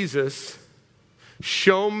 Jesus,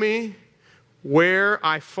 show me where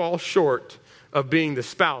I fall short of being the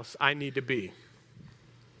spouse I need to be.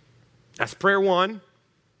 That's prayer 1.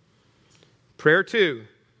 Prayer 2,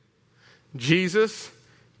 Jesus,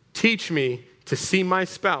 teach me to see my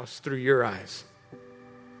spouse through your eyes.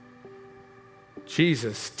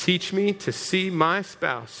 Jesus, teach me to see my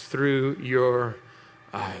spouse through your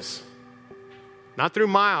eyes. Not through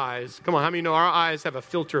my eyes. Come on, how many know our eyes have a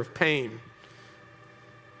filter of pain?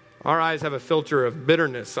 Our eyes have a filter of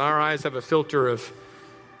bitterness. Our eyes have a filter of,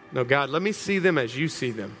 no, God, let me see them as you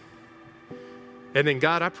see them. And then,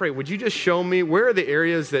 God, I pray, would you just show me where are the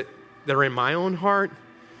areas that are in my own heart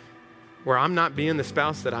where I'm not being the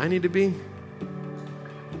spouse that I need to be?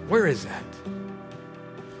 Where is that?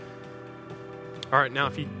 All right, now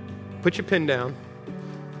if you put your pen down,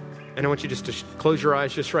 and I want you just to close your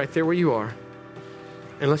eyes just right there where you are,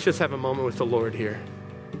 and let's just have a moment with the Lord here.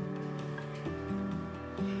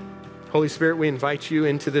 Holy Spirit, we invite you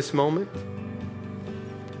into this moment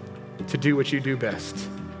to do what you do best,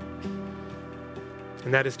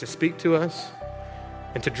 and that is to speak to us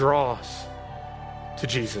and to draw us to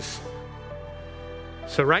Jesus.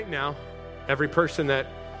 So right now, every person that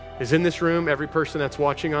is in this room, every person that's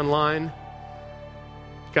watching online,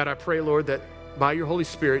 God, I pray, Lord, that by your Holy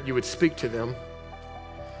Spirit, you would speak to them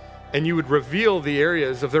and you would reveal the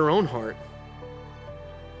areas of their own heart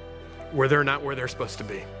where they're not where they're supposed to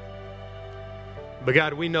be. But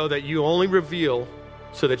God, we know that you only reveal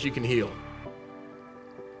so that you can heal.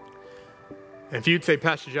 And if you'd say,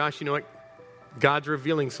 Pastor Josh, you know what? God's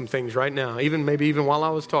revealing some things right now. Maybe even while I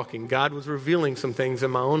was talking, God was revealing some things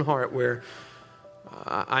in my own heart where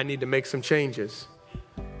I need to make some changes.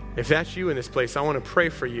 If that's you in this place, I want to pray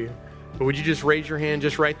for you. But would you just raise your hand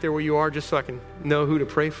just right there where you are, just so I can know who to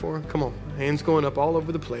pray for? Come on. Hands going up all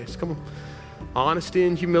over the place. Come on. Honesty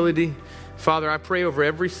and humility. Father, I pray over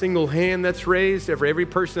every single hand that's raised, every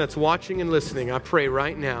person that's watching and listening. I pray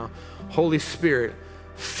right now, Holy Spirit,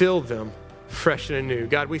 fill them fresh and anew.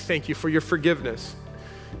 God, we thank you for your forgiveness.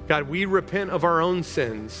 God, we repent of our own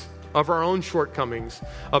sins, of our own shortcomings,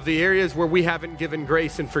 of the areas where we haven't given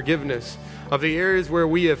grace and forgiveness, of the areas where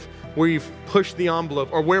we've pushed the envelope,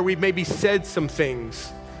 or where we've maybe said some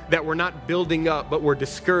things that we're not building up, but we're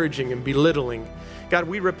discouraging and belittling. God,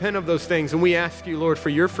 we repent of those things, and we ask you, Lord, for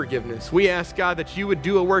your forgiveness. We ask, God, that you would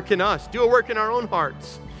do a work in us, do a work in our own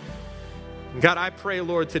hearts. God, I pray,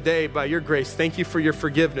 Lord, today, by your grace, thank you for your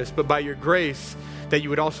forgiveness, but by your grace, that you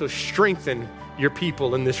would also strengthen your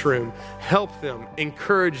people in this room. Help them,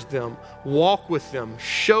 encourage them, walk with them,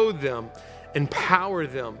 show them, empower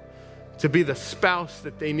them to be the spouse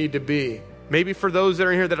that they need to be. Maybe for those that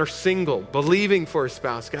are in here that are single, believing for a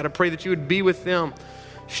spouse, God, I pray that you would be with them,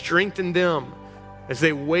 strengthen them as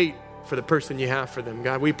they wait for the person you have for them.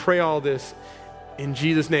 God, we pray all this in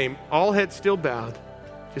Jesus' name. All heads still bowed.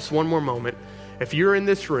 Just one more moment. If you're in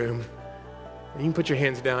this room, and you can put your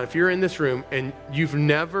hands down. If you're in this room and you've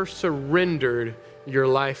never surrendered your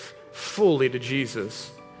life fully to Jesus,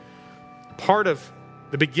 part of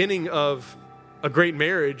the beginning of a great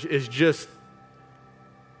marriage is just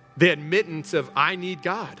the admittance of, I need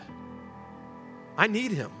God. I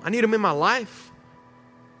need him. I need him in my life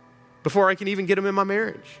before I can even get him in my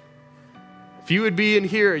marriage. If you would be in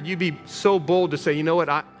here, you'd be so bold to say, you know what,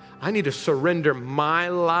 I need to surrender my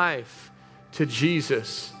life to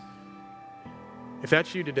Jesus. If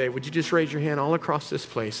that's you today, would you just raise your hand all across this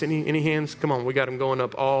place? Any hands? Come on, we got them going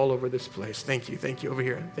up all over this place. Thank you. Thank you over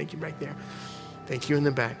here. Thank you right there. Thank you in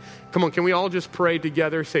the back. Come on, can we all just pray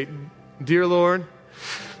together? Say, dear Lord,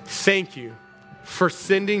 thank you for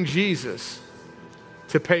sending Jesus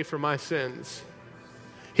to pay for my sins.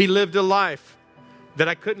 He lived a life that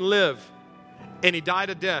I couldn't live, and he died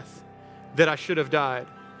a death that I should have died.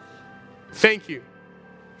 Thank you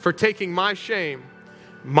for taking my shame,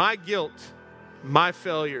 my guilt, my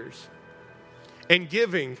failures, and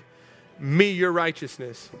giving me your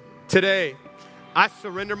righteousness. Today, I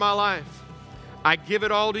surrender my life. I give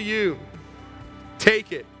it all to you.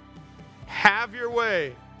 Take it. Have your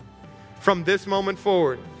way from this moment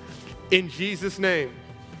forward. In Jesus' name,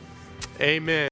 amen.